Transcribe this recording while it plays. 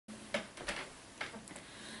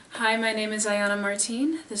Hi, my name is Ayanna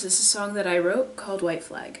Martine. This is a song that I wrote called White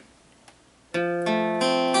Flag. You're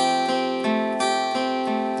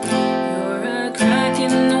a crack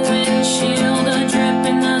in the windshield, a drip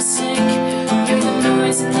in the sink. You're the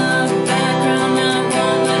noise in the background that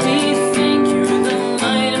won't let me think. You're the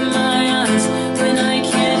light in my eyes when I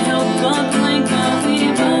can't help but blink. But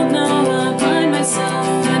we both know I'll blind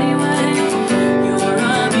myself anyway. You're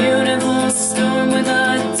a beautiful storm with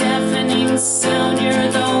a deafening sound.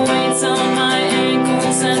 You're the weights on my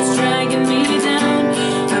ankles that's dragging me down.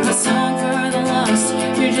 I'm a song for the lost.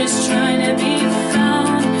 You're just trying to be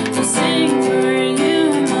found. I'll sing for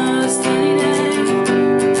you most any day.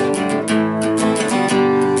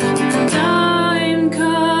 And I'm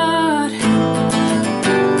caught. I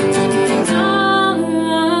don't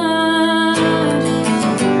want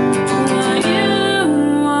what you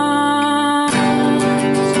want.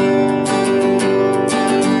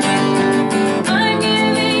 I'm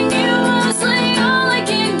giving you mostly all I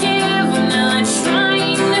can give. I'm not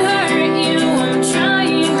trying to hurt you, I'm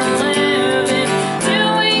trying to live it.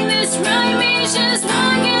 Doing this right means just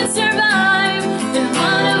one can survive. Then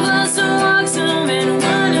one of us walks home and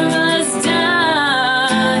one of us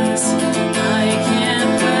dies. I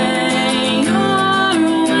can't play your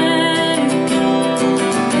way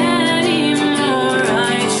anymore.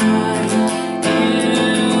 I tried. You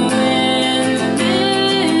win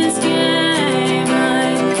this game.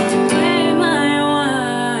 I wave my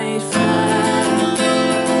white flag.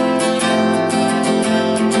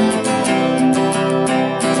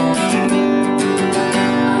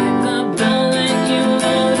 I'm the bullet you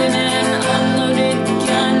loaded and unloaded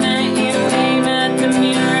gun that you aim at the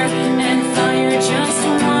mirror and fire just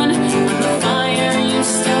one. I'm the fire you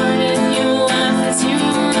started, you laugh as you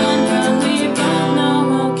run, but we both know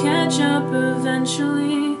we'll catch up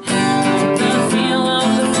eventually. I'm the feel of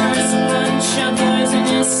the first bunch of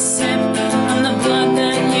poisonous sip. I'm the blood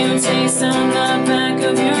that you taste on the back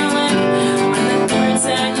of your lip. I'm the words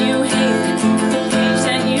that you hate, the page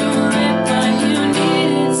that you rip, but you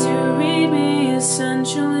needed to read me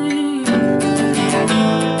essentially.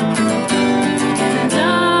 And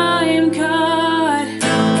I'm caught. I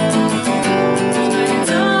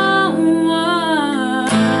don't want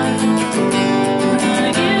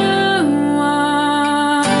what you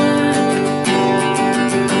want.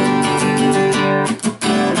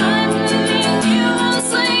 I'm giving you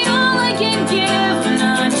mostly all I can give. I'm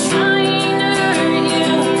not trying to hurt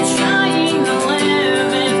you, I'm trying to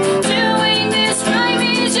live it. Doing this right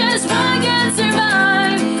means just one can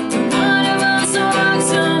survive. But one of us walks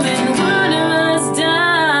home and one of us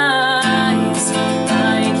dies.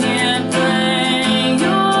 I can't play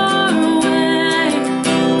your way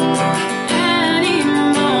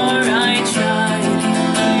anymore. I tried.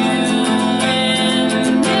 You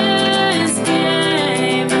win this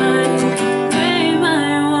game. I wave my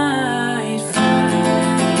white flag.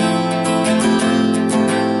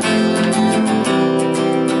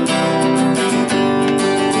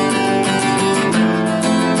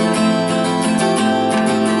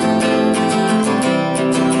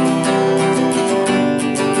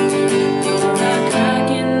 A crack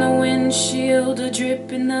in the windshield, a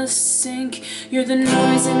drip in the sink. You're the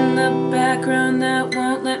noise in the background that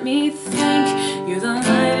won't let me think. You're the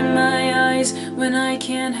light in my eyes when I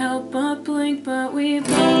can't help but blink. But we both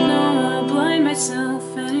know I'll blind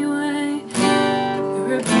myself anyway.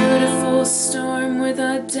 You're a beautiful storm with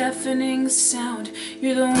a deafening sound.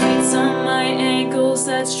 You're the weights on my ankles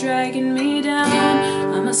that's dragging me down.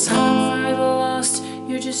 I'm a song for the lost.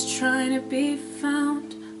 You're just trying to be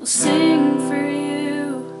found. I'll sing for you.